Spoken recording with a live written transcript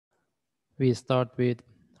We start with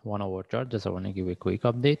 1 hour chart. Just I want to give a quick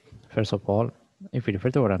update. First of all, if we refer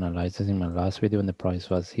to our analysis in my last video when the price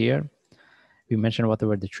was here, we mentioned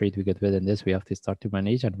whatever the trade we get within this, we have to start to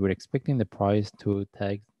manage, and we're expecting the price to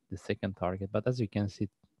tag the second target. But as you can see,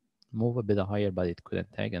 move a bit higher, but it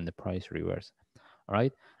couldn't tag and the price reverse. All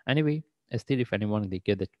right. Anyway, still, if anyone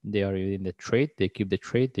they are in the trade, they keep the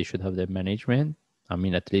trade, they should have the management. I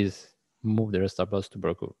mean, at least move the stop loss to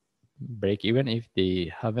break even if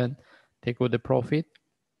they haven't take out the profit,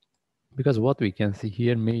 because what we can see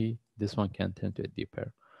here, maybe this one can turn to a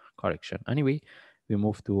deeper correction. Anyway, we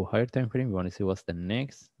move to higher time frame. We want to see what's the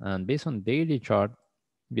next, and based on daily chart,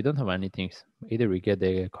 we don't have anything. Either we get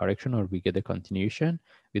a correction or we get a continuation.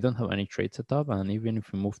 We don't have any trade setup, and even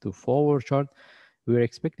if we move to forward chart, we were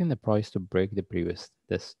expecting the price to break the previous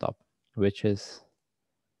this stop, which is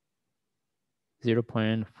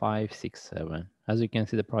 0.567. As you can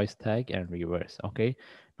see, the price tag and reverse. Okay,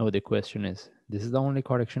 now the question is, this is the only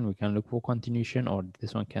correction we can look for continuation, or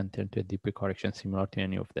this one can turn to a deeper correction similar to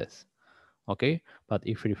any of this? Okay, but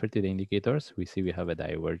if we refer to the indicators, we see we have a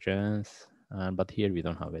divergence, but here we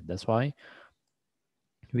don't have it. That's why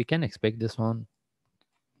we can expect this one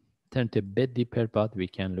turn to a bit deeper, but we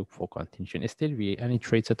can look for continuation. Still, any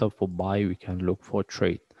trade setup for buy, we can look for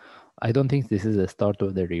trade. I don't think this is the start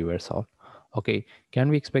of the reversal. Okay, can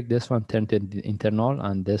we expect this one turn to internal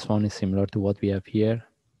and this one is similar to what we have here?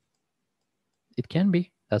 It can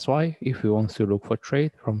be. That's why if we want to look for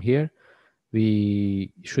trade from here,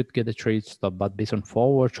 we should get a trade stop, but based on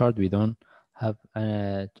forward chart, we don't have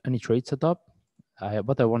any trade setup.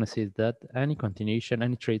 What I want to say is that any continuation,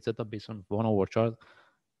 any trade setup based on 1 hour chart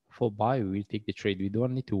for buy, we take the trade. We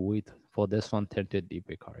don't need to wait for this one turn to a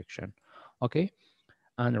deeper correction. Okay.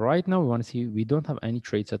 And right now we want to see, we don't have any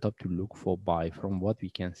trade setup to look for buy from what we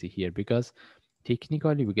can see here, because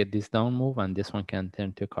technically we get this down move and this one can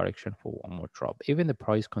turn to a correction for one more drop. Even the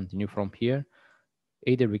price continue from here,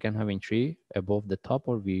 either we can have entry above the top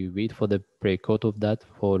or we wait for the breakout of that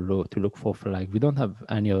to look for flag. We don't have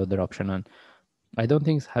any other option, and I don't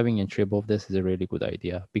think having entry above this is a really good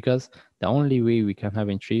idea, because the only way we can have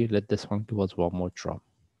entry, let this one give us one more drop.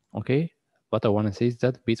 Okay, what I want to say is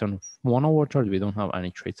that based on 1 hour chart, we don't have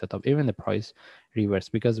any trade setup, even the price reverse,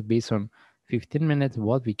 because based on 15 minutes,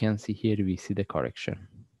 what we can see here, we see the correction.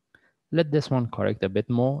 Let this one correct a bit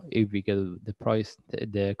more. If we get the price,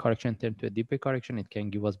 the correction turn to a deeper correction, it can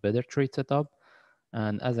give us better trade setup.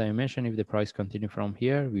 And as I mentioned, if the price continue from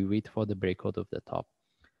here, we wait for the breakout of the top.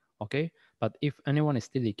 Okay, but if anyone is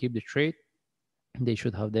still keep the trade, they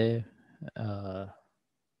should have they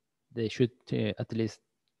should at least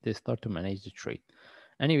they start to manage the trade.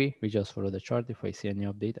 Anyway, we just follow the chart. If I see any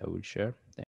update, I will share.